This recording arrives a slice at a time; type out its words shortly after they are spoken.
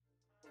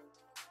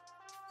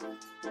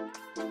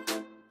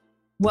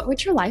What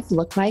would your life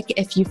look like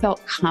if you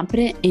felt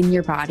confident in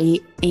your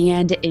body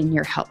and in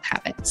your health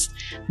habits?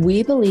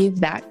 We believe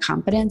that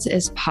confidence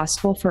is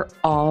possible for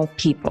all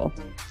people.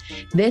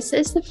 This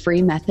is the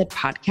Free Method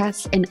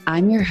Podcast, and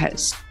I'm your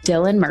host,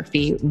 Dylan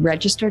Murphy,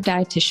 registered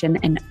dietitian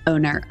and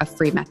owner of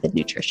Free Method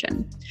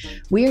Nutrition.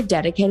 We are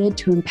dedicated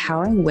to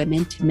empowering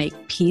women to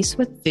make peace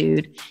with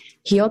food,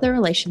 heal their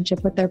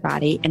relationship with their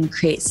body, and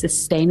create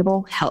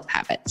sustainable health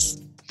habits.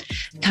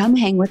 Come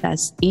hang with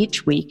us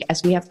each week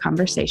as we have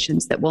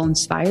conversations that will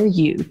inspire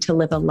you to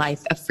live a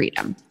life of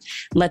freedom.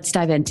 Let's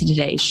dive into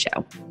today's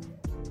show.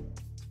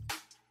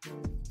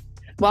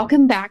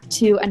 Welcome back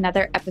to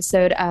another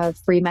episode of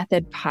Free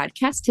Method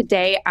Podcast.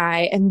 Today,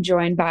 I am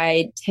joined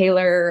by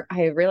Taylor.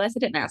 I realized I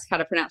didn't ask how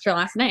to pronounce her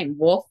last name.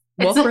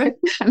 Wolfram.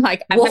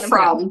 I'm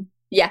Wolfram.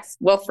 Yes,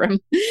 Wolfram.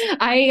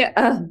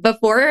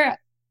 Before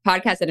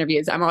podcast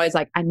interviews, I'm always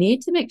like, I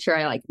need to make sure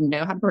I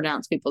know how to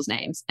pronounce people's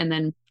names, and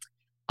then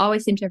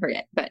always seem to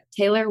forget. But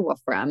Taylor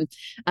Wolfram,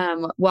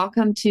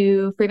 welcome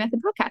to Free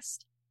Method Podcast.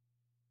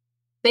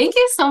 Thank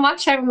you so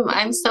much.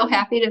 I'm so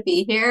happy to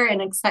be here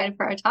and excited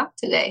for our talk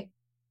today.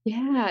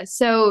 Yeah.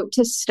 So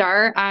to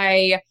start,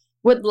 I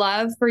would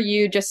love for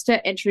you just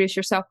to introduce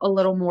yourself a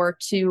little more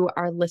to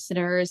our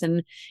listeners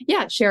and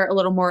share a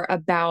little more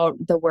about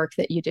the work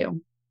that you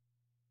do.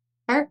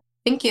 Sure.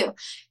 Thank you.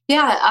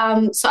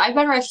 Yeah. So I've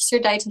been a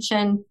registered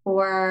dietitian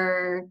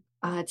for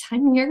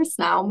 10 years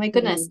now. My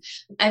goodness.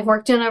 I've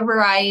worked in a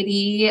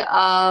variety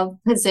of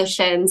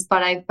positions,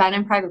 but I've been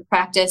in private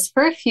practice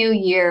for a few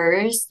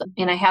years,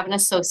 and I have an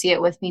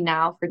associate with me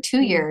now for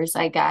 2 years,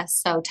 I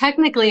guess. So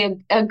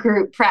technically a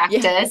group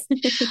practice.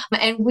 Yeah.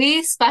 And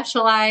we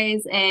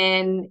specialize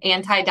in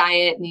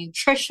anti-diet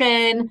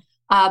nutrition,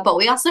 but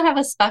we also have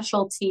a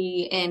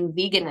specialty in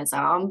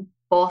veganism.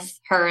 Both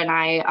her and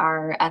I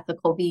are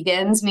ethical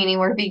vegans, meaning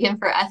we're vegan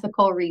for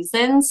ethical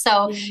reasons.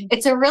 So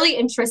it's a really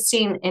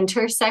interesting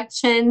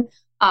intersection,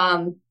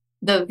 the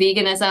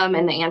veganism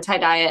and the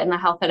anti-diet and the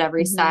health at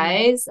every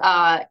size.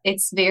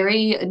 It's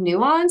very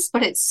nuanced,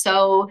 but it's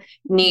so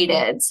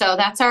needed. So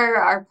that's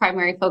our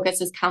primary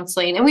focus is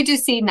counseling. And we do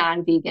see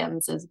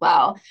non-vegans as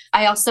well.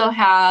 I also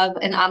have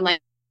an online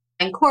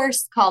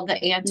course called the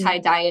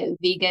Anti-Diet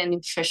Vegan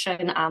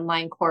Nutrition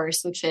Online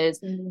Course, which is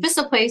just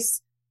a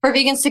place for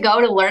vegans to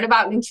go to learn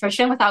about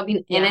nutrition without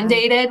being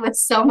inundated with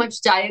so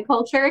much diet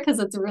culture, because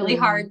it's really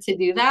hard to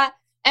do that.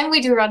 And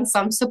we do run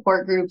some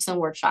support groups and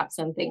workshops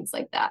and things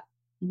like that.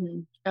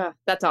 Oh,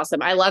 that's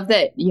awesome. I love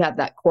that you have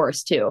that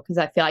course too, because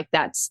I feel like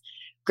that's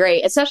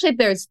great, especially if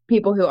there's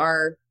people who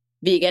are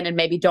vegan and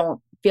maybe don't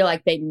feel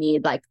like they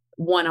need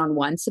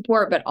one-on-one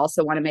support, but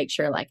also want to make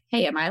sure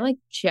hey, am I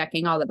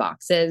checking all the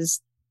boxes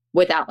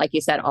without, like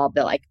you said, all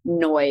the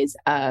noise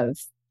of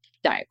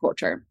diet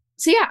culture.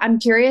 So I'm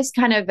curious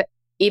kind of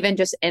even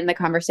just in the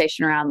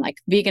conversation around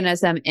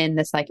veganism in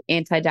this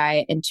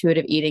anti-diet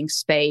intuitive eating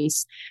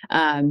space,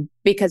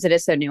 because it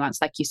is so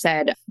nuanced, like you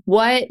said.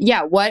 What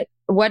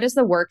does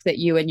the work that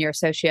you and your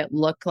associate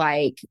look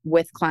like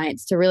with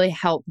clients to really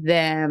help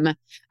them,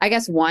 I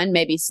guess, one,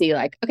 maybe see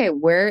okay,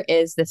 where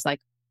is this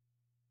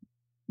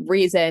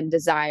reason,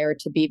 desire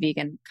to be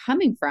vegan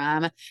coming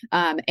from?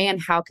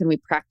 And how can we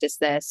practice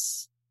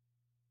this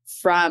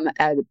from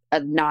a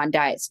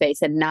non-diet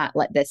space and not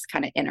let this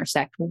kind of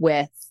intersect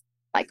with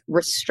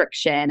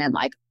restriction and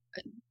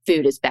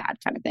food is bad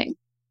kind of thing?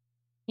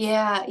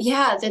 Yeah,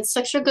 that's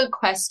such a good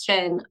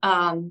question.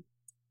 And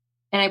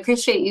I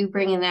appreciate you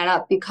bringing that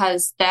up,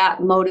 because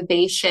that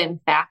motivation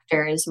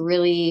factor is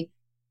really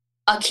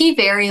a key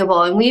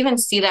variable. And we even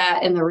see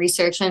that in the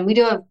research, and we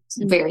do have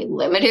very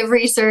limited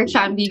research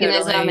on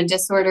veganism and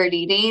disordered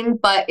eating,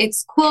 but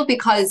it's cool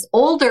because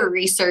older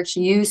research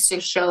used to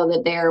show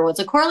that there was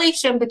a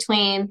correlation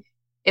between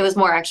it was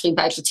more actually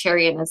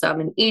vegetarianism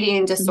and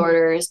eating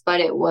disorders, but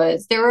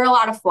there were a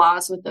lot of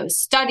flaws with those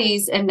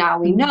studies. And now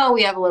we know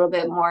we have a little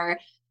bit more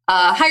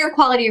higher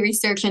quality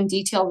research and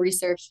detailed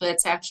research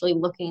that's actually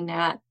looking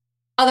at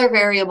other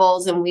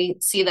variables. And we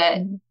see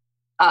that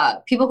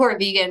people who are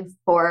vegan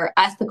for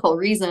ethical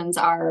reasons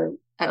are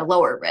at a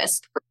lower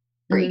risk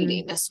for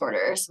eating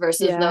disorders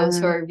versus those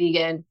who are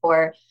vegan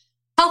for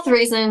health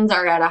reasons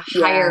are at a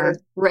higher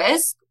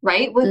risk,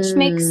 right? Which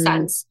makes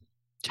sense.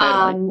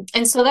 Totally.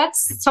 And so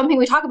that's something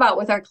we talk about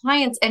with our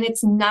clients, and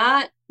it's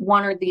not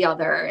one or the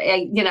other.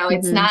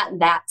 It's not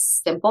that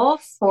simple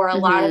for a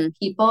lot of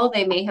people.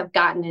 They may have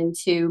gotten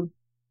into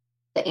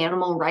the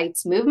animal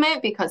rights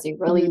movement because they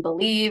really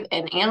believe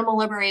in animal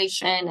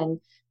liberation and,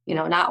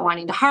 not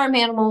wanting to harm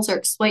animals or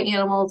exploit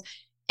animals.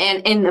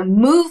 And in the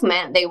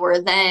movement, they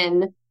were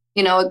then,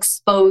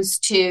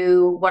 exposed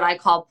to what I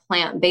call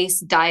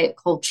plant-based diet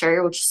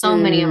culture, which so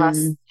many of us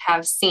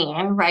have seen,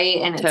 right?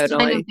 And it's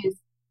kind of this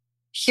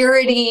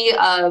purity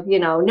of,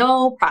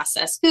 no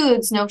processed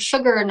foods, no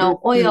sugar,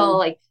 no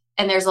oil,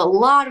 and there's a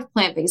lot of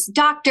plant-based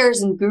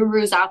doctors and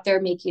gurus out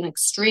there making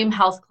extreme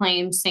health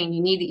claims saying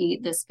you need to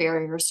eat this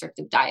very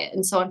restrictive diet.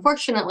 And so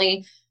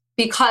unfortunately,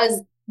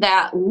 because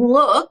that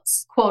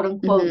looks quote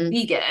unquote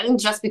vegan,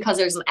 just because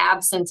there's an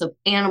absence of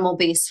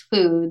animal-based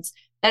foods,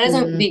 That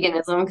isn't Mm,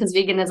 veganism, because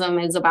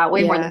veganism is about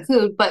way more yeah. than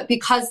food. But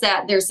because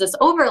there's this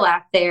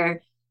overlap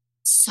there,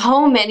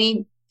 so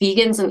many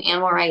vegans and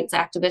animal rights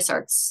activists are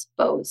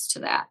exposed to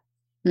that.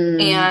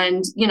 Mm,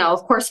 And,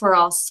 of course, we're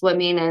all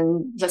swimming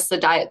in just the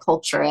diet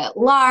culture at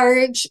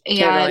large. And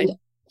totally.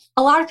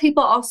 a lot of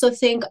people also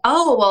think,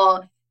 oh,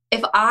 well,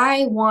 if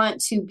I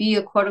want to be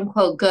a quote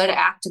unquote good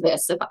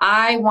activist, if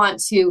I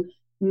want to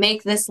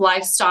make this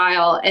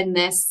lifestyle and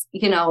this,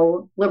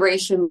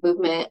 liberation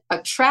movement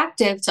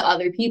attractive to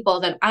other people,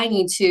 then I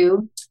need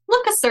to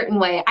look a certain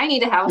way. I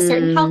need to have a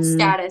certain health Mm,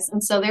 status.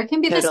 And so there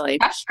can be this totally.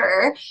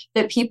 pressure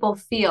that people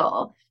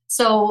feel.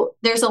 So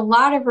there's a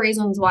lot of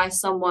reasons why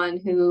someone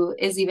who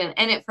is even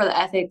in it for the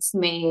ethics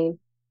may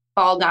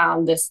fall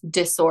down this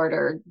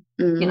disordered,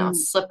 Mm,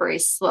 slippery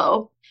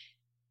slope.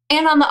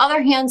 And on the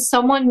other hand,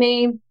 someone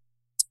may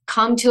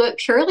come to it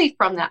purely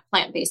from that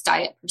plant-based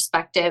diet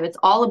perspective. It's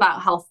all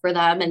about health for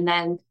them. And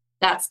then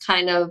that's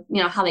kind of,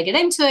 how they get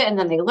into it. And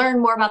then they learn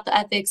more about the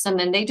ethics, and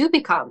then they do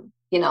become,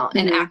 an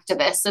hmm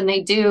activist, and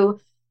they do,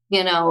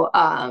 you know,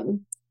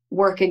 um,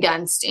 work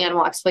against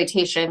animal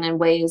exploitation in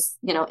ways,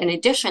 in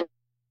addition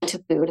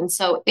to food. And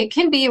so it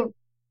can be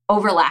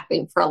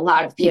overlapping for a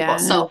lot of people. Yeah.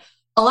 So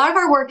a lot of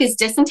our work is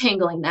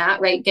disentangling that,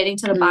 right? Getting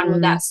to the bottom of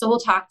Mm, that. So we'll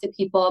talk to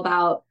people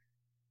about,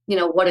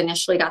 what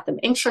initially got them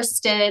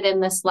interested in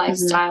this hmm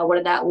lifestyle. What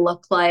did that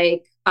look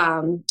like?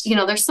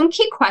 There's some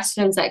key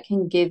questions that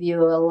can give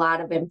you a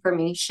lot of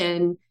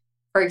information.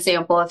 For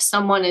example, if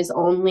someone is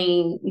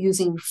only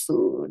using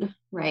food,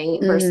 right,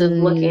 versus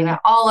looking mm, at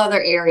all other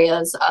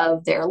areas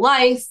of their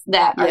life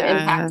that are yeah.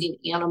 impacting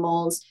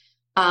animals,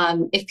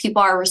 if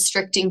people are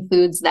restricting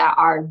foods that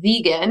are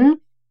vegan,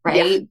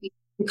 Yeah. right,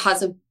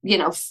 because of,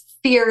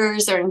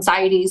 fears or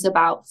anxieties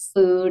about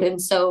food.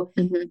 And so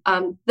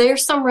hmm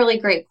there's some really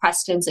great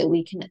questions that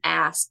we can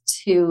ask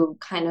to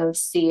kind of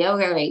see,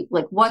 okay,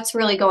 like what's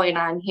really going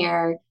on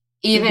here.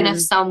 Even if hmm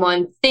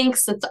someone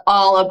thinks it's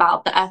all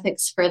about the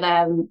ethics for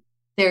them,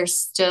 there's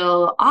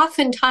still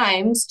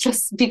oftentimes,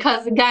 just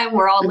because again,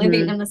 we're all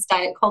living hmm in this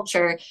diet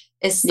culture,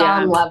 is Yeah.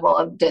 some level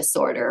of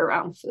disorder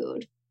around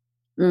food.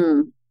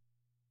 Mm.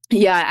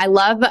 Yeah. I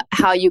love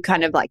how you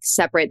kind of like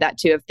separate that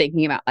too of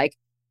thinking about like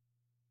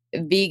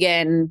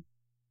vegan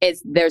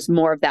is there's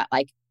more of that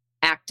like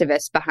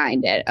activist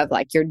behind it of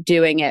like you're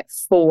doing it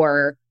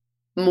for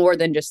more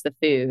than just the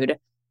food.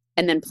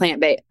 And then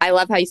plant-based, I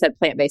love how you said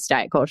plant-based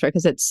diet culture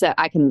because it's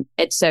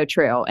so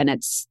true and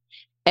it's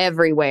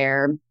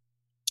everywhere.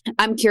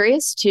 I'm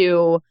curious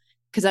too,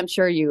 because I'm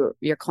sure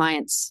your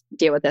clients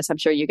deal with this. I'm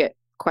sure you get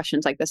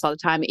questions like this all the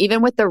time,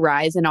 even with the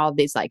rise in all of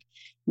these like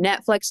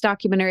Netflix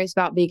documentaries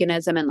about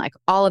veganism and like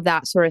all of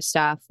that sort of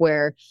stuff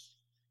where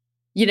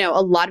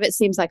a lot of it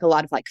seems like a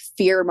lot of like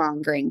fear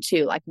mongering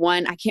too. Like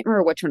one, I can't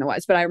remember which one it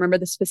was, but I remember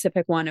the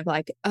specific one of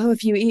like, oh,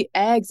 if you eat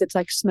eggs, it's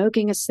like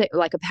smoking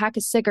like a pack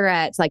of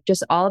cigarettes, like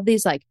just all of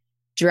these like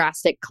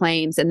drastic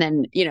claims. And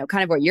then,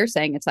 kind of what you're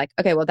saying, it's like,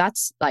 okay, well,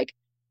 that's like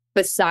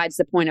besides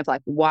the point of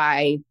like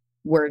why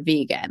we're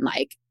vegan.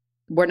 Like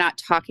we're not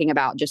talking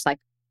about just like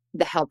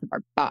the health of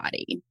our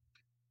body.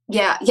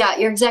 Yeah,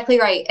 you're exactly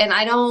right. And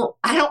I don't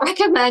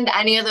recommend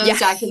any of those Yeah,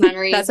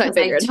 documentaries that's what I because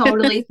I figured.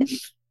 totally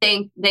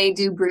think they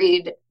do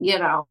breed,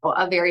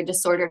 a very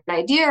disordered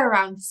idea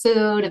around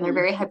food, and they're hmm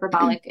very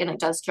hyperbolic, and it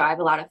does drive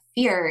a lot of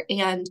fear.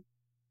 And,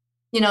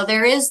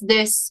 there is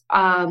this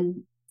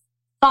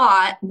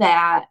thought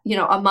that,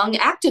 among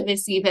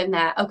activists even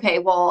that, okay,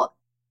 well,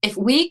 if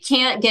we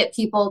can't get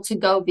people to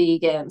go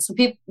vegan, so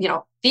people,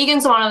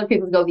 vegans want other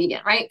people to go vegan,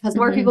 right? Because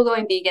more hmm people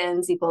going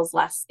vegans equals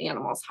less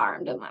animals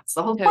harmed, and that's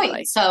the whole point.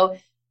 Totally. So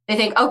they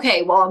think,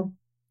 okay, well,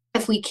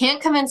 if we can't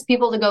convince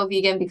people to go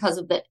vegan because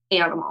of the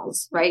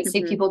animals, right?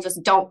 Say hmm people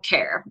just don't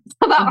care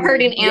about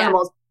hurting Yeah.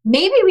 animals.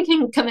 Maybe we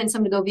can convince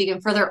them to go vegan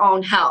for their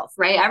own health,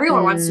 right?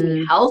 Everyone wants to be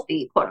Mm,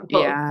 healthy, quote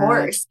unquote, of yeah.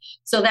 course.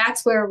 So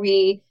that's where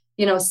we,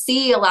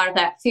 see a lot of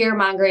that fear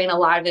mongering. A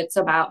lot of it's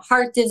about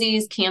heart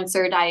disease,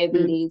 cancer,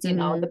 diabetes,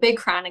 Mm-hmm. the big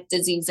chronic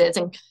diseases,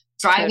 and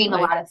driving a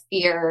Totally. lot of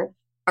fear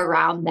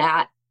around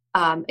that.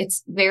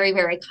 It's very,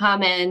 very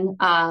common.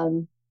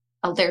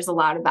 There's a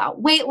lot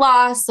about weight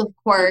loss, of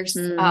course.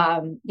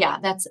 hmm Yeah,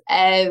 that's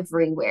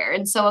everywhere.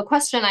 And so a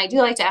question I do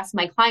like to ask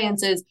my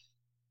clients is,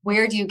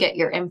 where do you get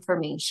your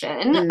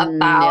information Yeah,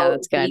 about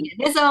that's good.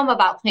 veganism,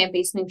 about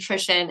plant-based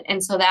nutrition?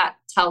 And so that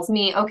tells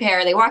me, okay,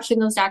 are they watching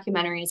those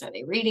documentaries? Are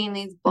they reading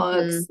these hmm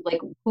books? Like,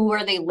 who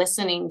are they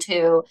listening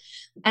to?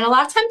 And a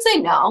lot of times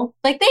they know,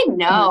 like they hmm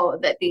know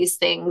that these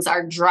things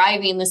are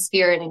driving the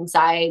fear and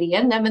anxiety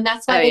in them. And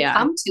that's why Oh they yeah.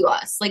 come to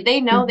us. Like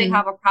they know they hmm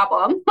have a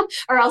problem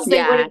or else they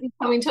Yeah, wouldn't be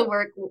coming to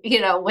work,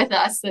 with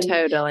us and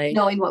totally.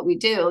 knowing what we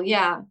do.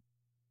 Yeah.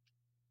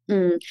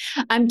 Mm.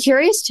 I'm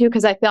curious too,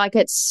 because I feel like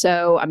it's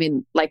so, I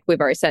mean, like we've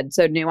already said,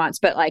 so nuanced,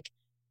 but like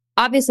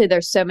obviously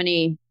there's so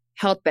many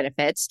health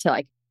benefits to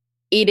like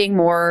eating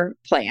more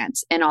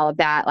plants and all of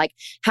that. Like,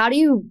 how do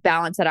you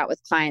balance that out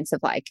with clients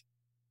of like,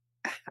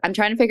 I'm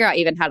trying to figure out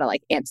even how to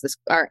like answer this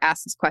or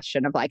ask this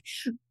question of like,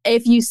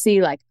 if you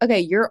see like, okay,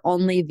 you're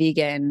only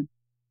vegan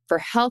for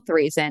health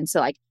reasons. So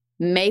like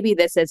maybe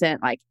this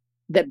isn't like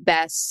the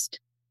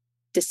best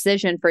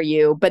decision for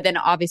you. But then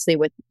obviously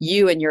with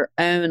you and your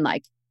own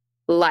like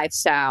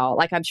lifestyle,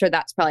 like I'm sure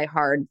that's probably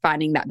hard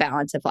finding that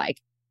balance of like,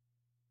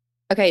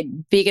 okay,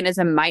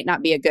 veganism might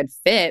not be a good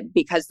fit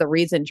because the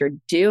reasons you're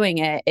doing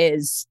it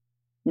is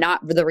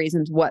not the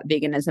reasons what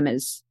veganism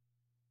is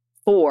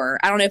for.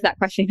 I don't know if that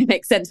question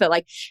makes sense, but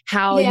like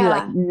how you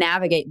like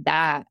navigate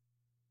that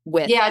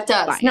with Yeah, it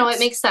does. clients. No, it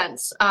makes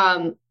sense.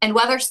 And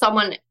whether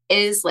someone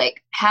is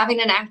like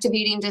having an active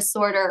eating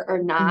disorder or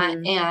not,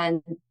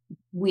 and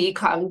we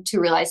come to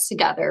realize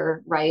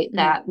together, right,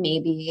 that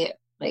maybe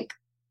like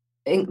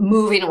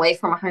moving away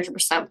from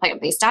 100%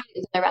 plant-based diet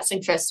is in their best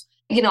interest.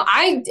 You know,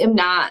 I am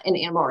not an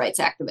animal rights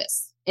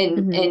activist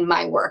in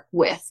my work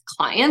with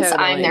clients.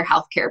 Totally. I'm their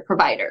healthcare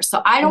provider.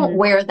 So I don't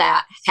wear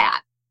that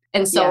hat.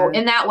 And so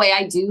in that way,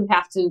 I do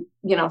have to,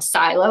 you know,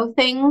 silo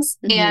things.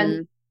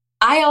 And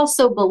I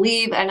also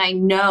believe, and I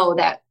know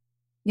that,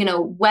 you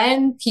know,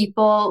 when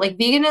people like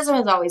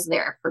veganism is always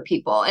there for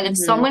people. And if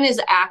someone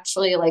is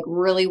actually like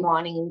really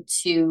wanting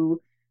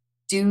to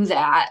do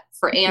that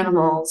for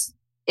animals,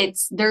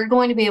 they're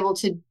going to be able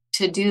to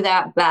do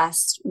that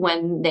best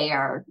when they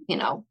are, you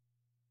know,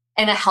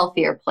 in a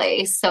healthier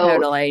place. So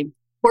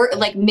we're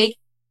like making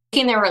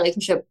their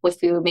relationship with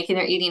food, making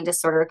their eating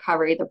disorder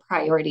recovery the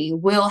priority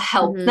will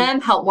help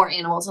them help more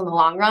animals in the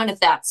long run if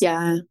that's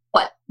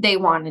what they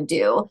want to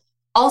do.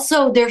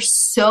 Also, there's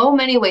so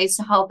many ways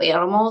to help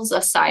animals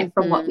aside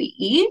from what we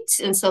eat.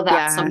 And so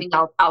that's something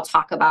I'll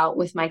talk about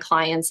with my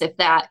clients if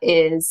that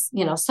is,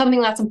 you know,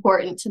 something that's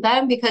important to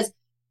them, because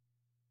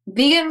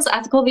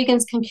ethical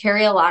vegans can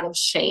carry a lot of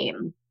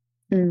shame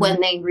when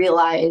they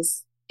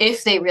realize,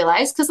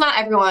 because not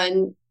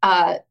everyone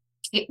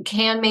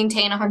can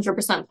maintain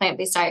 100%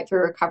 plant-based diet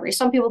through recovery.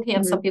 Some people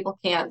can, some people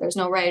can't. There's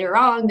no right or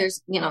wrong.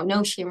 There's, you know,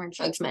 no shame or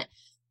judgment.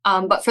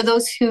 But for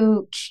those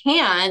who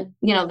can't,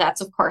 you know,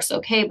 that's of course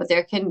okay, but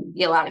there can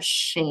be a lot of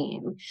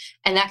shame,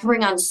 and that can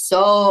bring on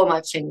so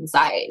much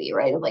anxiety,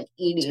 right? Of like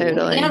eating an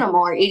animal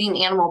or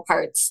eating animal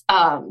parts.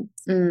 And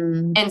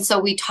so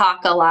we talk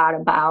a lot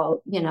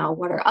about, you know,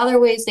 what are other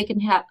ways they can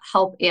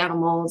help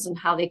animals and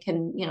how they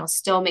can, you know,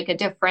 still make a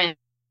difference.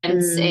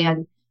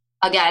 And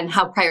again,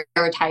 how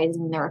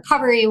prioritizing their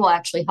recovery will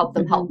actually help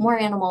them help more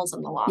animals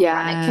in the long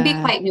run. It can be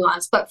quite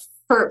nuanced, but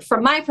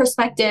from my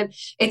perspective,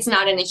 it's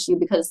not an issue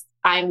because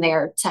I'm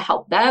there to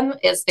help them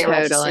as their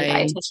registered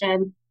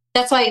dietitian.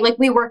 That's why, like,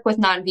 we work with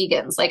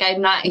non-vegans. Like,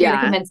 I'm not going to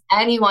convince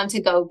anyone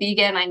to go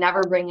vegan. I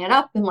never bring it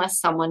up unless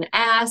someone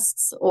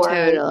asks or,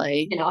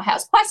 you know,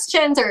 has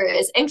questions or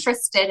is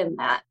interested in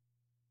that.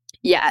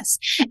 Yes.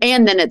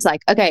 And then it's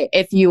like, okay,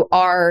 if you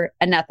are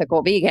an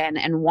ethical vegan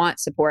and want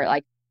support,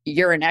 like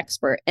you're an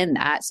expert in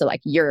that. So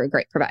like you're a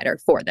great provider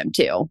for them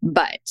too,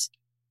 but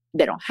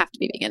they don't have to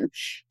be vegan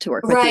to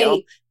work with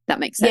you. That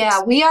makes sense.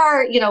 Yeah, we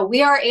are, you know,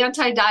 we are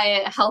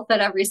anti-diet, health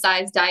at every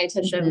size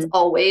dietitians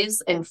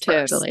always and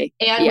first.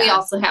 And we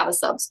also have a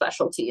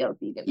subspecialty of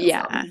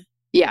veganism.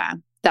 Yeah,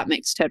 that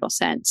makes total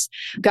sense.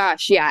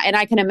 Gosh, yeah. And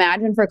I can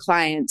imagine for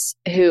clients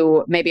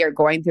who maybe are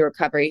going through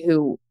recovery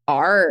who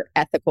are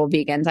ethical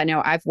vegans. I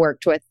know I've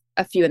worked with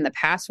a few in the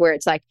past where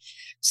it's like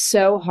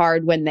so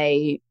hard when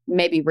they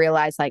maybe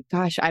realize like,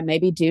 gosh, I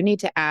maybe do need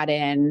to add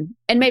in,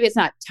 and maybe it's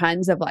not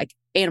tons of like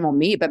animal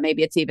meat, but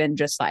maybe it's even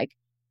just like,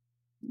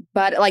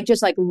 but like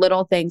just like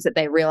little things that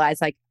they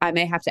realize like I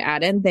may have to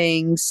add in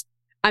things.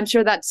 I'm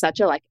sure that's such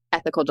a like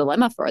ethical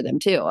dilemma for them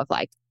too, of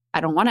like,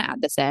 I don't want to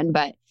add this in,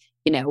 but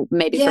you know,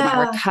 maybe for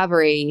my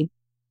recovery,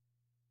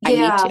 I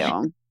need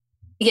to.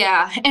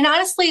 Yeah. And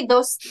honestly,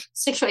 those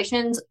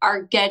situations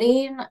are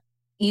getting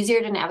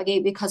easier to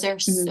navigate because they're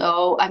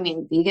so, I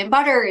mean, vegan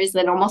butter is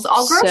in almost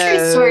all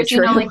grocery stores,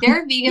 you know, like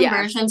there are vegan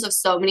versions of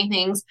so many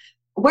things.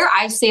 Where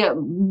I see it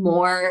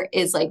more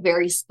is like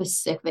very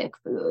specific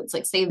foods,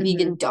 like say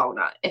vegan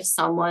donut. If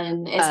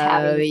someone is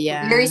having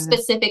a very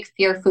specific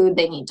fear food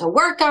they need to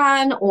work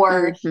on,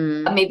 or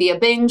maybe a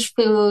binge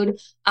food,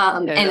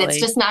 and it's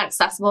just not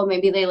accessible.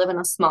 Maybe they live in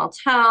a small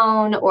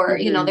town, or,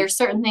 you know, there's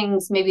certain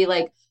things, maybe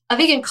like a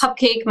vegan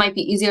cupcake might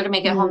be easier to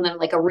make at home than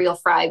like a real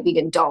fried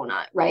vegan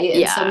donut, right?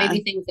 And so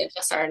maybe things that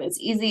just aren't as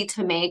easy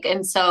to make.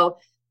 And so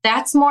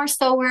that's more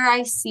so where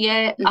I see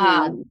it.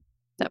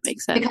 That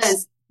makes sense.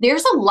 Because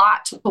there's a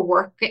lot to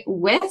work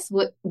with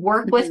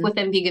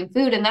within vegan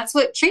food. And that's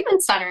what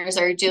treatment centers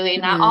are doing.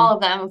 Not all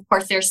of them. Of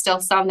course, there's still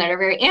some that are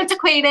very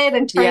antiquated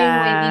and turning away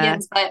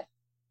vegans, but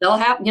they'll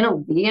have, you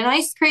know, vegan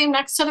ice cream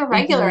next to the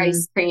regular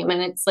ice cream.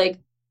 And it's like,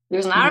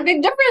 there's not a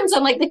big difference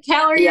in like the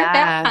calorie or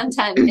fat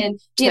content. And,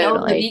 you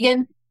know, the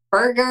vegan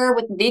burger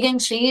with vegan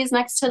cheese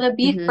next to the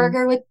beef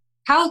burger with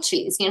cow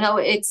cheese, you know,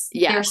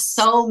 there's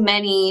so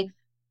many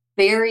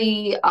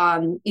very,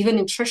 even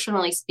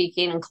nutritionally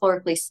speaking and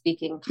calorically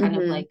speaking, kind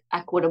of like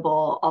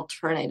equitable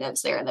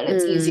alternatives there that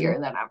it's easier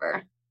than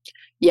ever.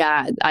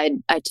 Yeah, I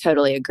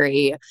totally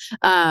agree.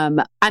 I'm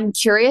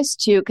curious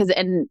too,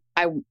 and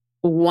I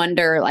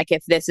wonder like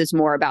if this is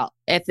more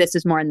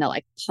in the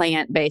like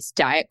plant-based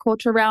diet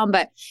culture realm,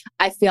 but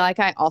I feel like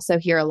I also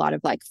hear a lot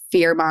of like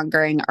fear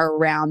mongering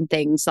around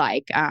things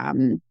like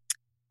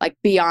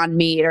Beyond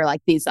Meat or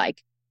like these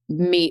like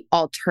meat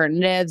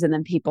alternatives and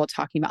then people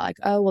talking about like,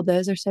 oh, well,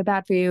 those are so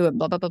bad for you and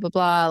blah, blah, blah, blah,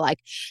 blah. Like,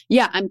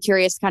 yeah, I'm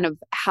curious kind of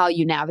how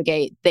you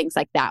navigate things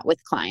like that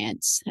with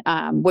clients,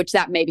 which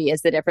that maybe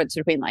is the difference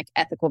between like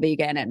ethical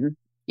vegan and,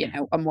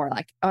 a more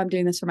like, oh, I'm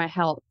doing this for my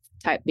health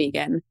type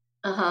vegan.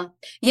 Uh-huh.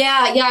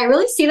 Yeah. I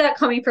really see that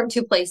coming from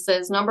two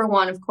places. Number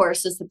one, of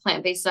course, is the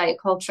plant-based diet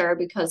culture,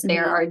 because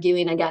they're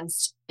arguing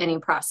against any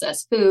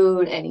processed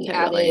food, any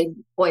added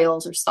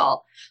oils or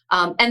salt.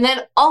 And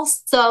then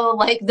also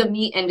like the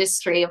meat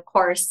industry, of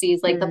course,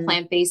 sees like the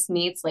plant-based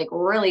meats like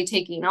really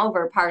taking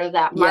over part of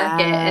that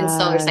market. And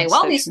so they're saying,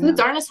 well, these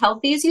foods aren't as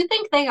healthy as you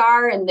think they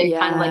are. And they're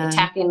kind of like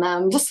attacking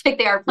them just like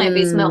they are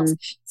plant-based milks.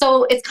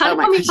 So it's kind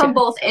of coming from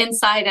both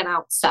inside and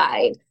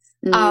outside.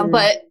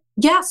 But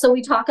yeah, so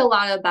we talk a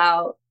lot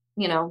about,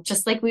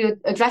 just like we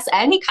would address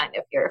any kind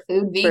of fear of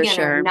food, vegan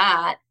or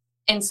not.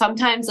 And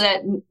sometimes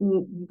that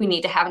we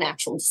need to have an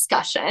actual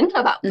discussion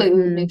about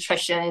food,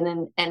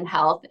 nutrition, and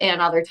health.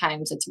 And other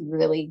times it's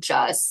really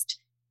just,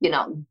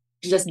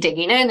 just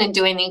digging in and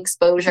doing the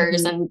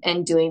exposures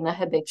and doing the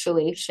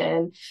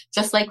habituation,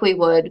 just like we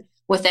would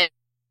with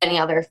any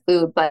other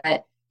food.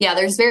 But yeah,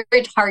 there's very,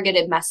 very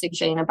targeted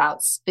messaging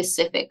about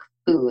specific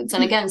foods.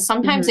 And again,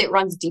 sometimes it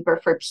runs deeper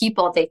for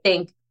people. They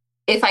think,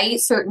 if I eat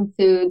certain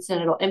foods,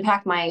 then it'll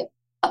impact my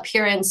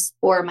appearance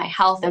or my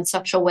health in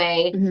such a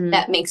way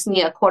that makes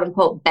me a quote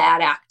unquote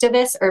bad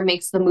activist, or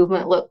makes the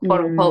movement look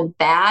quote unquote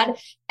bad.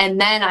 And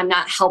then I'm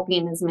not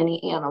helping as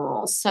many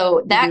animals.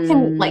 So that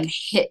can like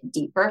hit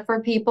deeper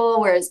for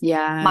people. Whereas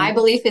my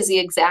belief is the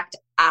exact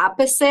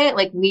opposite.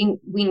 Like we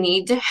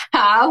need to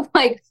have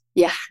like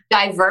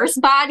diverse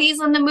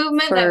bodies in the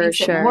movement. That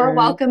makes it more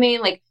welcoming.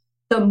 Like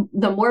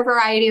the more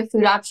variety of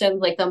food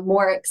options, like the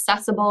more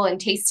accessible and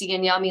tasty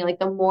and yummy, like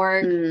the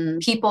more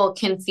people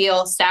can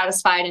feel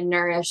satisfied and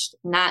nourished,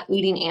 not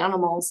eating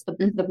animals,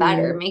 the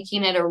better.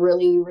 Making it a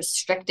really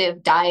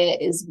restrictive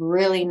diet is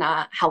really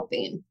not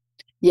helping.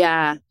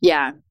 Yeah.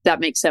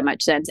 That makes so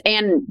much sense.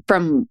 And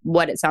from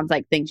what it sounds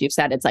like, things you've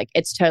said, it's like,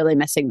 it's totally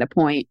missing the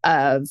point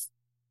of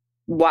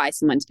why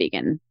someone's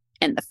vegan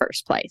in the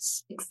first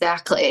place.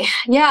 Exactly.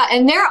 Yeah.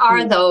 And there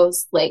are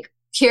those like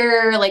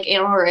pure like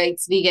animal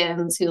rights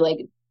vegans who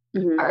like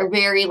are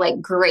very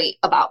like great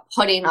about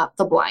putting up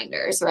the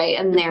blinders, right?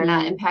 And they're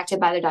not impacted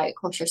by the diet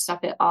culture stuff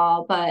at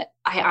all. But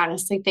I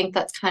honestly think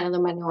that's kind of the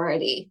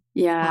minority.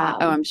 Yeah.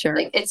 I'm sure.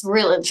 Like it's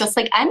really just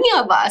like any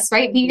of us,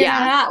 right? Vegan or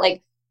not,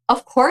 like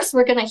of course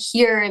we're going to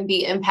hear and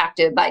be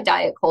impacted by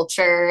diet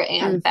culture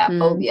and fat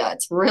phobia.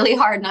 It's really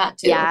hard not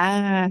to.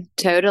 Yeah,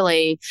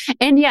 totally.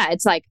 And yeah,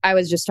 it's like, I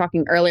was just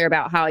talking earlier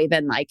about how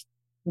even like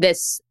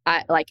this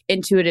like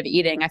intuitive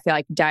eating, I feel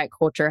like diet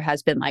culture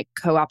has been like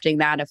co-opting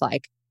that of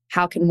like,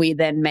 how can we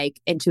then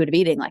make intuitive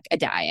eating like a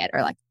diet,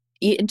 or like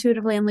eat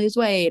intuitively and lose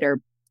weight, or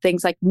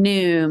things like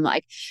Noom.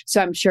 Like, so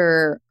I'm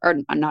sure, or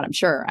I'm not, I'm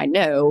sure, I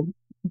know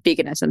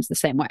veganism's the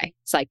same way.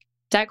 It's like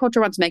diet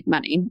culture wants to make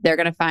money. They're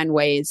going to find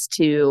ways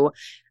to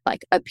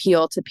like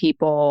appeal to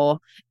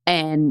people.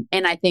 And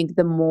I think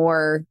the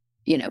more,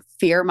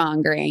 fear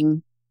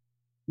mongering,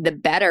 the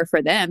better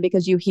for them,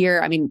 because you hear,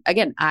 I mean,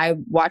 again, I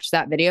watched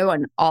that video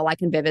and all I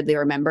can vividly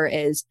remember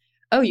is,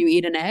 oh, you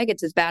eat an egg,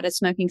 it's as bad as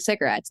smoking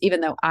cigarettes,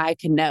 even though I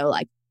can know,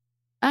 like,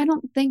 I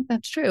don't think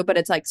that's true. But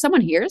it's like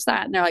someone hears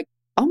that and they're like,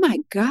 oh my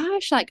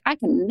gosh, like I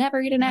can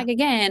never eat an egg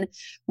again,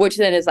 which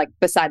then is like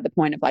beside the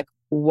point of like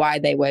why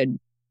they would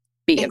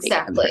be a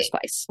vegan in the first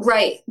place.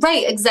 Right,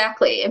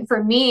 exactly. And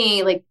for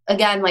me, like,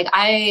 again, like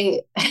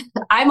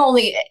I'm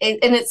only,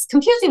 and it's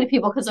confusing to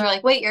people because they're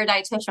like, wait, you're a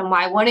dietitian.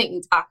 Why wouldn't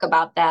you talk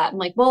about that? I'm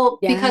like, well,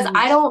 because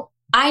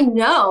I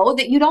know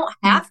that you don't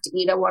have to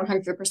eat a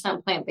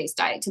 100% plant-based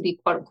diet to be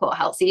quote unquote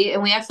healthy.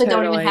 And we actually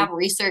don't even have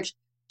research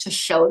to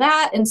show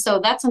that. And so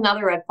that's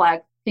another red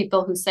flag.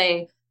 People who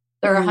say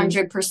they're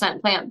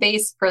 100%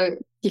 plant-based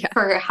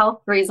for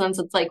health reasons.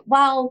 It's like,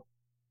 well,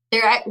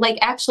 they're like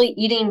actually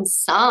eating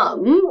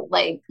some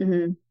like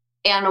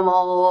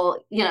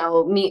animal,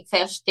 meat,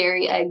 fish,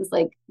 dairy, eggs.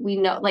 Like we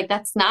know, like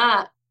that's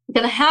not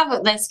going to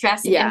have this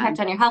drastic impact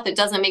on your health. It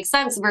doesn't make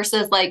sense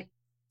versus like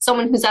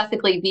someone who's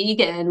ethically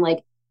vegan,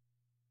 like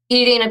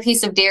eating a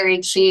piece of dairy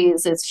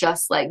cheese is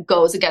just like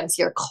goes against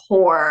your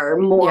core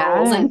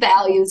morals and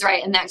values,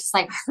 right? And that just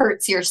like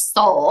hurts your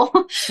soul.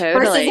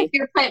 Versus if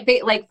you're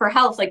plant-based, like for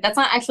health, like that's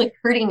not actually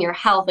hurting your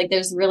health. Like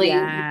there's really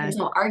there's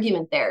no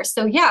argument there.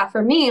 So yeah,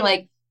 for me,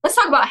 like let's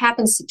talk about what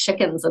happens to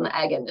chickens in the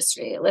egg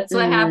industry. Let's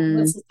talk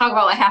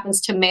about what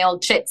happens to male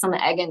chicks in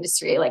the egg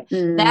industry. Like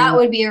that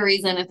would be a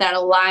reason, if that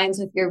aligns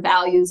with your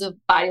values of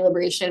body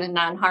liberation and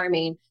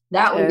non-harming,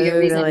 that would be a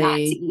reason not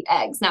to eat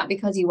eggs, not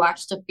because you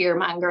watched a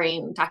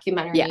fear-mongering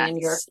documentary and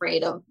you're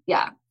afraid of,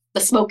 the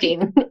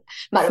smoking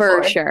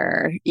metaphor. For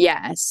sure.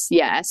 Yes.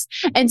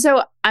 And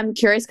so I'm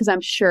curious, because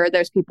I'm sure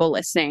there's people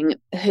listening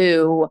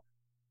who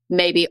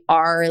maybe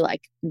are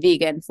like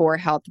vegan for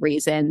health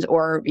reasons,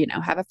 or,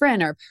 have a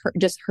friend or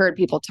just heard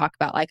people talk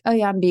about like, oh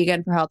yeah, I'm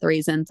vegan for health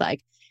reasons.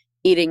 Like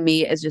eating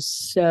meat is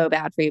just so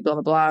bad for you, blah,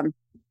 blah,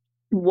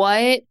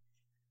 blah.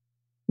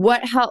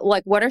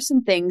 what are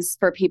some things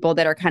for people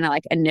that are kind of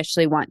like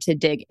initially want to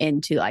dig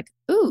into like,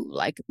 ooh,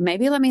 like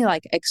maybe let me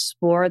like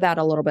explore that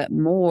a little bit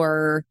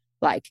more.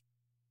 Like,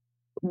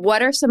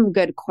 what are some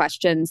good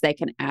questions they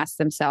can ask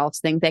themselves,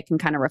 things they can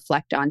kind of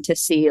reflect on to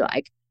see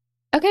like,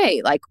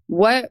 okay, like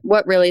what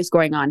really is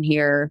going on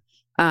here?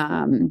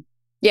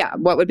 Yeah,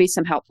 what would be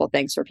some helpful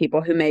things for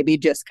people who may be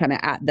just kind of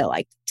at the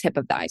like tip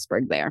of the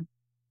iceberg there?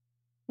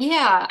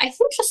 Yeah, I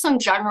think just some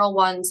general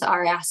ones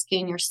are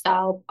asking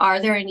yourself, are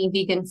there any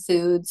vegan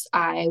foods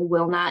I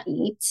will not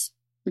eat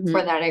or Mm-hmm.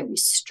 that I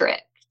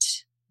restrict?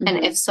 And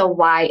Mm-hmm. if so,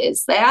 why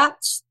is that?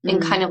 And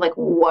Mm-hmm. kind of like,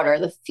 what are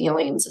the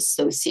feelings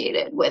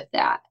associated with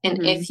that? And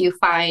Mm-hmm. if you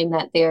find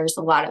that there's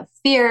a lot of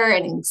fear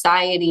and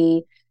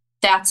anxiety,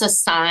 that's a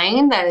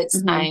sign that it's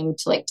Mm-hmm. time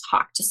to like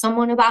talk to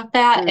someone about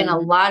that. And a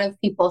Mm-hmm. lot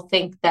of people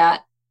think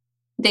that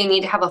they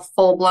need to have a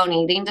full blown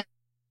eating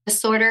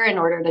disorder in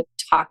order to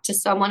talk to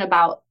someone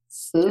about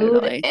food.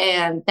 Totally.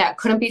 And that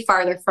couldn't be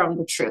farther from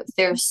the truth.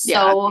 There's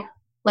Yeah. so,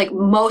 like,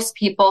 most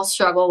people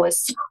struggle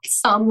with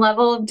some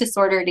level of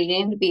disordered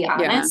eating, to be Yeah.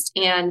 honest.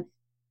 And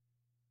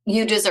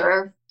you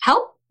deserve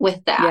help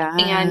with that.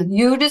 Yeah. And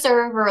you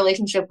deserve a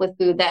relationship with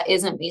food that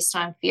isn't based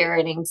on fear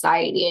and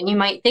anxiety. And you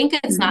might think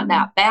it's not Mm-hmm.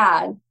 that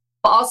bad,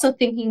 but also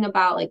thinking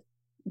about like,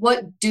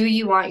 what do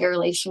you want your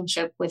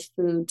relationship with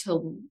food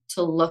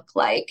to look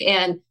like?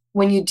 And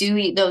when you do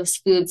eat those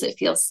foods that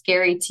feel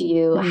scary to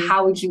you, Mm-hmm.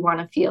 how would you want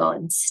to feel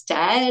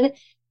instead?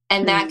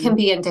 And that Mm-hmm. can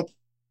be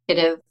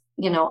indicative,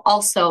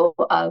 also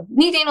of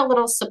needing a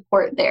little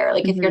support there.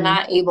 Like if you're Mm-hmm.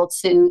 not able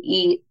to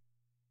eat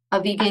a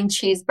vegan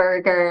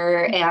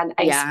cheeseburger and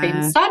ice cream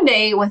Yeah.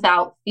 sundae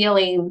without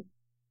feeling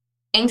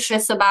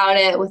anxious about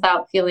it,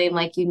 without feeling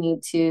like you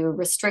need to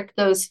restrict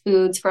those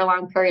foods for a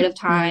long period of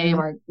time Mm-hmm.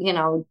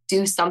 or,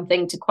 do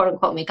something to quote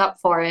unquote make up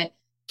for it.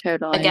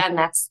 Totally. Again,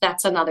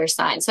 that's another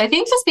sign. So I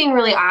think just being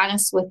really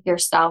honest with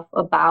yourself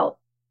about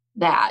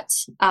that.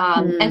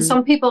 And Mm.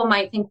 some people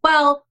might think,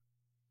 well,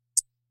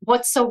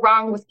 what's so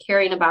wrong with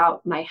caring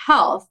about my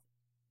health?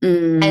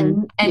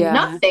 Mm. And Yeah.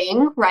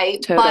 nothing,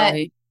 right? But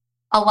Totally.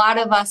 a lot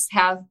of us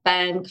have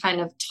been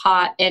kind of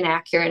taught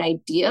inaccurate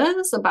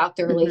ideas about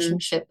the Mm-hmm.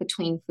 relationship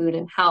between food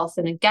and health.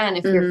 And again,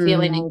 if you're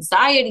feeling Mm.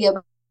 anxiety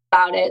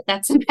about it,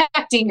 that's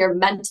impacting your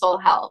mental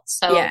health.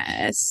 So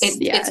Yes.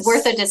 it's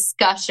worth a Yes.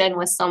 discussion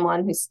with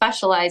someone who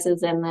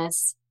specializes in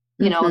this,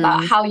 about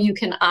Mm-hmm. how you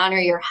can honor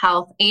your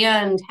health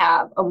and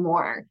have a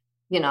more,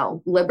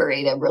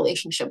 liberated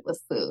relationship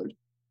with food.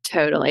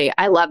 Totally.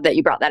 I love that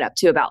you brought that up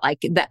too about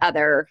like the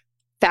other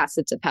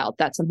facets of health.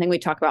 That's something we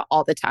talk about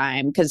all the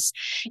time because,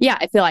 yeah,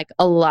 I feel like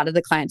a lot of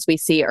the clients we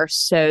see are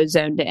so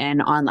zoned in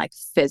on like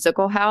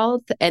physical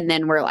health. And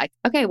then we're like,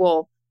 okay,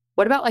 well,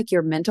 what about like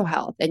your mental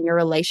health and your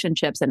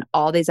relationships and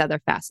all these other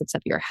facets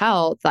of your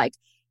health? Like,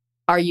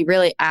 are you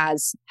really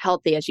as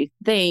healthy as you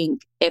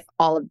think if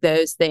all of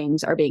those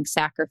things are being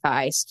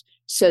sacrificed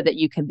so that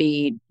you can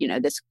be,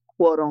 this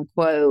quote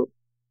unquote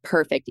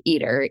perfect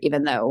eater,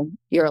 even though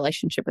your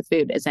relationship with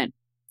food isn't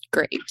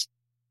great?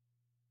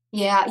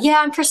 Yeah.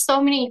 Yeah. And for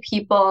so many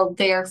people,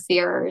 their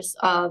fears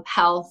of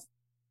health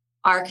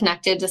are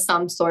connected to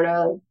some sort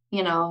of,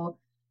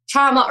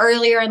 trauma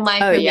earlier in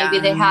life, Oh, or maybe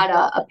they yeah. had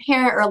a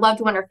parent or a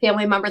loved one or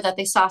family member that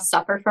they saw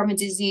suffer from a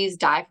disease,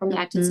 die from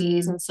that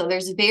disease. Mm-hmm. And so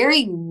there's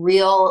very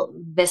real,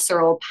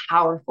 visceral,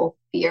 powerful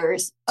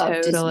fears of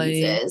Totally.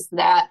 diseases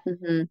that,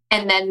 Mm-hmm.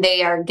 and then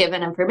they are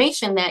given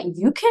information that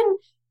you can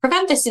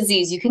prevent this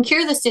disease, you can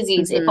cure this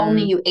disease if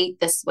only Mm-hmm. you ate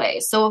this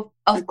way. So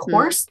of Mm-hmm.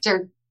 course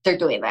they're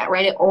doing that,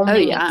 right? It Oh,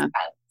 only makes yeah.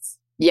 sense.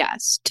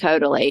 Yes,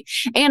 totally.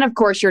 And of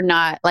course, you're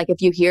not like,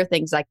 if you hear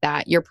things like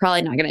that, you're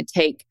probably not going to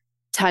take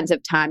tons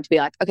of time to be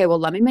like, okay, well,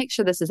 let me make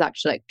sure this is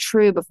actually like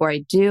true before I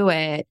do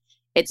it.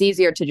 It's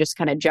easier to just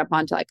kind of jump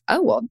onto like,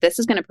 oh, well, this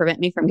is going to prevent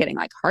me from getting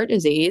like heart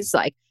disease.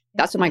 Like,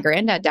 that's what my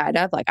granddad died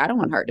of. Like, I don't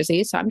want heart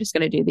disease. So I'm just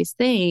going to do these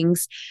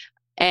things.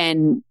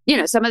 And,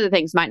 some of the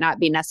things might not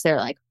be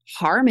necessarily like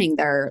harming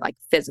their like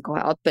physical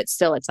health, but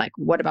still it's like,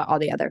 what about all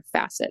the other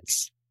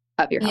facets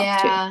of your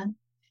health too? Yeah.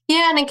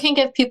 Yeah, and it can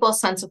give people a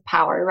sense of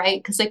power,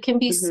 right? Because it can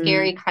be Mm-hmm.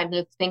 scary kind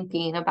of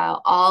thinking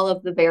about all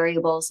of the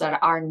variables that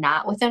are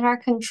not within our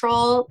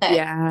control that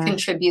Yeah.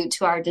 contribute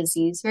to our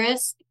disease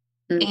risk.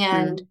 Mm-hmm.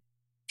 And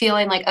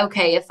feeling like,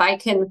 okay, if I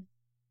can,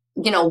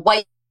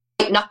 white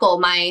knuckle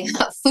my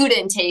food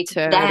intake,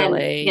 then,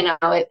 Totally.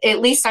 at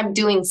least I'm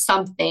doing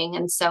something.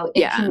 And so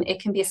Yeah.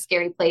 it can be a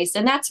scary place.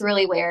 And that's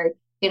really where,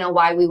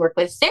 why we work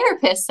with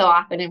therapists so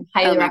often, and Oh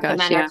highly my gosh.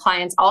 recommend our Yeah.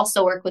 clients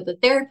also work with a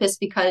therapist,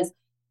 because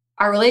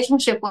our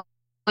relationship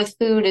with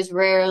food is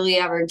rarely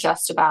ever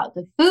just about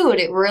the food.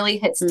 It really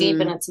hits deep,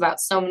 and Mm. it's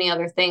about so many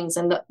other things.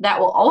 And that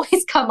will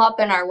always come up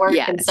in our work.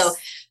 And so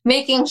Yes.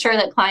 making sure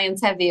that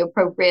clients have the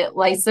appropriate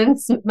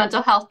licensed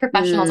mental health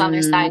professionals on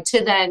their Mm. side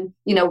to then,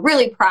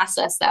 really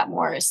process that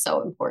more is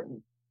so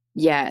important.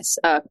 Yes.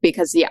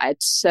 Because, yeah,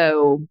 it's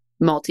so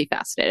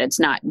multifaceted. It's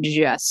not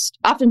just,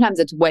 oftentimes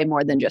it's way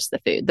more than just the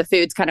food. The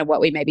food's kind of what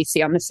we maybe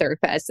see on the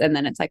surface. And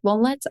then it's like,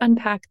 well, let's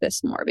unpack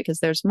this more because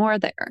there's more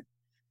there.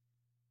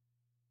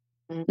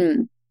 Mm.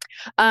 Hmm.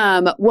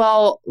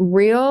 Well,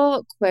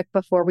 real quick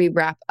before we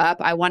wrap up,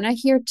 I want to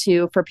hear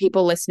too for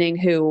people listening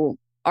who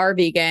are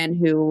vegan,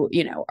 who,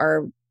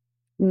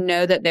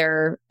 know that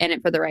they're in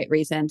it for the right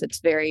reasons.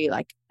 It's very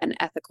like an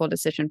ethical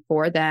decision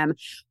for them.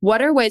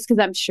 What are ways, because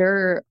I'm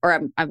sure,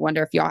 I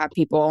wonder if y'all have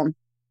people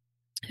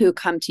who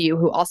come to you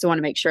who also want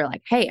to make sure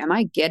like, hey, am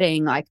I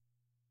getting like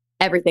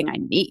everything I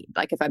need?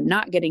 Like if I'm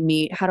not getting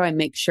meat, how do I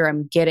make sure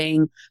I'm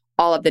getting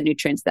all of the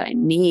nutrients that I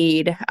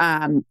need?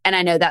 And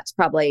I know that's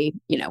probably,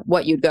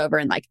 what you'd go over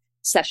in like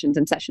sessions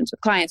and sessions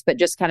with clients, but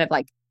just kind of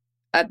like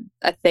a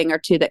thing or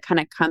two that kind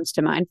of comes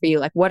to mind for you.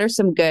 Like what are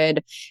some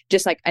good,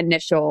 just like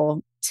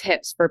initial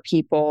tips for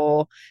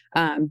people,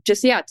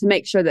 to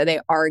make sure that they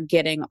are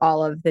getting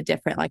all of the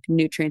different like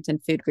nutrients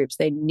and food groups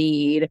they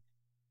need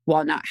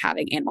while not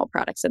having animal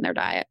products in their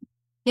diet?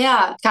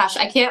 Yeah, gosh,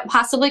 I can't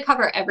possibly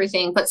cover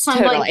everything, but some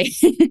Totally.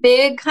 like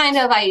big kind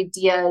of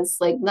ideas,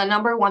 like the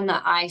number one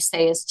that I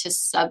say is to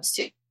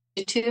substitute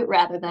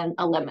rather than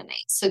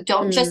eliminate. So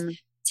don't just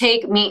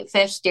take meat,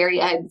 fish,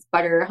 dairy, eggs,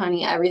 butter,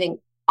 honey, everything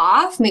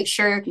off. Make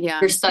sure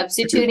you're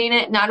substituting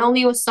it not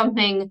only with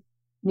something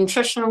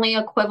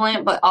nutritionally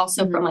equivalent, but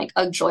also from like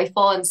a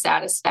joyful and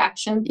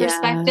satisfaction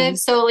perspective.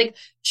 So like,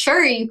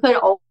 sure, you could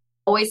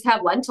always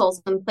have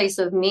lentils in place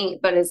of meat,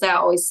 but is that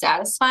always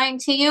satisfying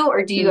to you?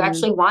 Or do you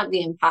actually want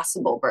the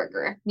Impossible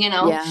Burger,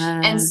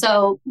 And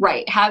so,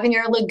 right, having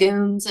your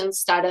legumes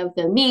instead of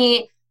the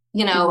meat,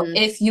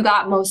 if you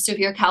got most of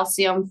your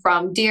calcium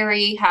from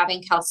dairy,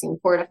 having calcium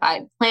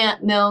fortified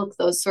plant milk,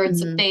 those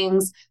sorts of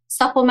things,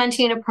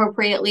 supplementing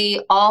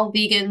appropriately. All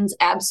vegans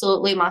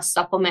absolutely must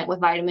supplement with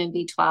vitamin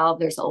B12.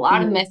 There's a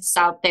lot of myths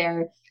out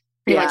there.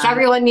 Pretty much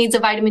everyone needs a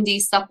vitamin D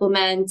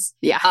supplement.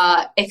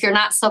 If you're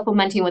not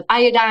supplementing with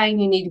iodine,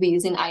 you need to be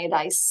using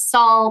iodized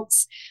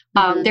salts.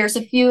 There's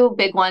a few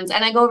big ones,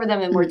 and I go over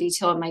them in more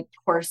detail in my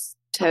course.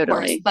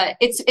 Totally. But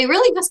it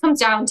really just comes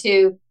down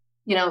to,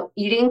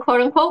 eating quote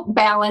unquote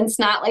balance,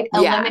 not like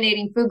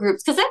eliminating food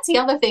groups. Because that's the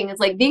other thing is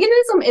like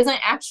veganism isn't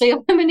actually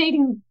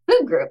eliminating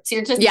food groups.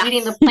 You're just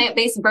eating the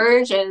plant-based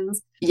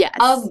versions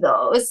of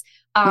those.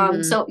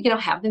 So,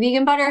 have the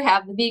vegan butter,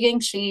 have the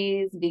vegan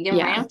cheese, vegan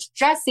ranch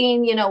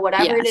dressing,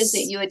 whatever it is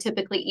that you would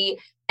typically eat.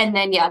 And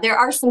then, there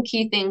are some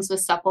key things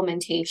with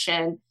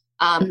supplementation.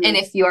 And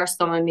if you are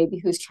someone maybe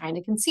who's trying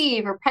to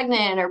conceive or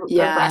pregnant or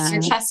breast or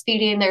chest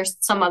feeding, there's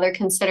some other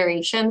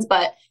considerations,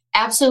 but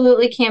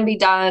absolutely can be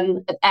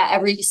done at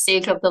every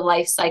stage of the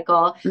life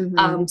cycle.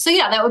 So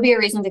that would be a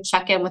reason to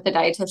check in with a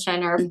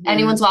dietitian, or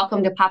anyone's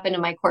welcome to pop into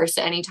my course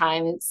at any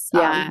time. It's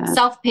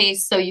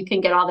self-paced, so you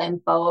can get all the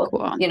info,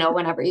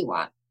 whenever you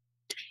want.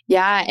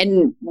 Yeah.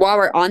 And while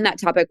we're on that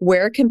topic,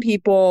 where can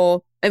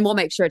people, and we'll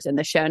make sure it's in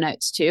the show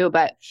notes too,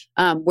 but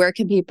where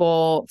can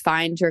people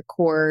find your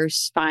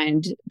course,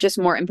 find just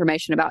more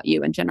information about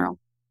you in general?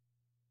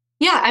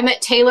 Yeah, I'm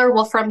at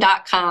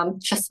taylorwolfram.com,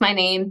 just my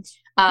name.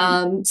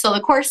 So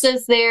the course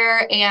is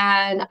there,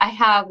 and I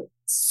have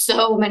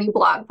so many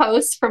blog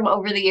posts from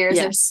over the years.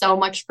 There's so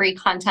much free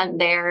content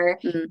there,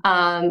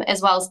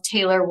 as well as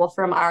Taylor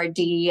Wolfram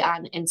RD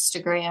on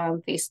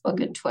Instagram,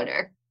 Facebook, and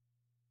Twitter.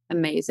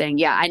 Amazing.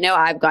 Yeah. I know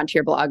I've gone to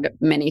your blog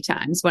many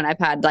times when I've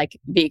had like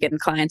vegan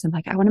clients. I'm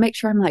like, I want to make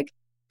sure I'm like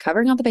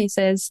covering all the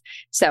bases.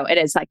 So it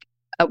is like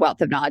a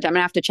wealth of knowledge. I'm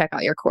gonna have to check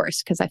out your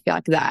course because I feel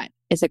like that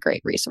is a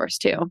great resource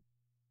too.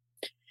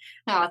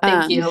 Oh,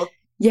 thank you.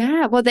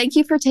 Yeah. Well, thank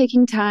you for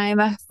taking time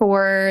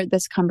for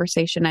this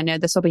conversation. I know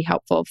this will be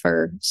helpful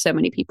for so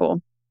many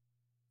people.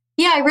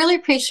 Yeah, I really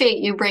appreciate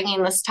you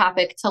bringing this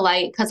topic to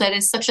light because it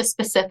is such a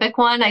specific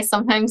one. I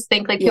sometimes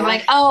think like people are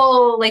like,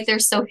 oh, like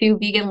there's so few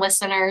vegan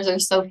listeners or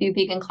so few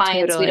vegan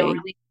clients. We don't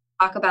really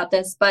talk about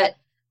this, but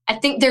I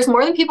think there's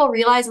more than people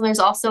realize. And there's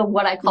also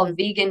what I call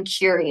vegan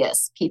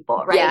curious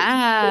people, right?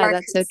 Yeah,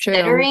 that's so true.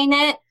 Considering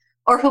it,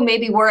 or who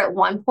maybe were at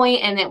one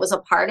point and it was a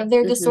part of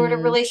their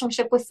disordered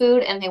relationship with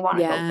food and they want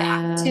to go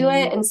back to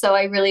it. And so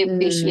I really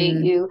appreciate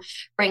you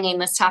bringing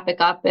this topic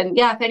up. And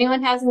if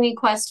anyone has any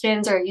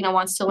questions or,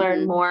 wants to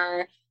learn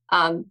more,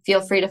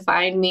 feel free to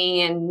find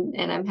me and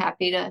I'm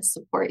happy to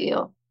support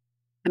you.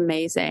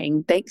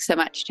 Amazing. Thanks so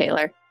much,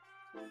 Taylor.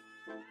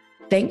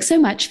 Thanks so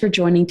much for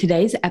joining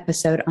today's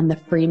episode on the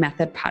Free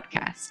Method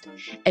podcast.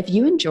 If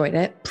you enjoyed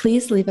it,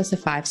 please leave us a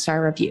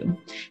 5-star review.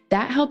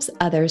 That helps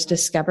others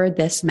discover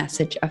this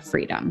message of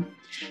freedom.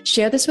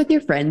 Share this with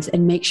your friends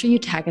and make sure you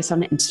tag us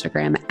on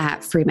Instagram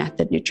at Free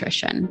Method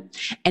Nutrition.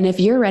 And if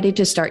you're ready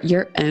to start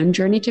your own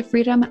journey to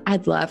freedom,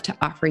 I'd love to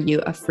offer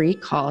you a free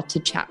call to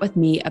chat with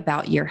me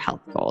about your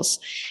health goals.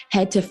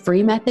 Head to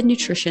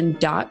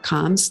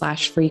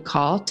freemethodnutrition.com/free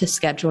call to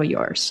schedule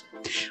yours.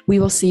 We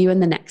will see you in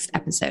the next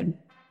episode.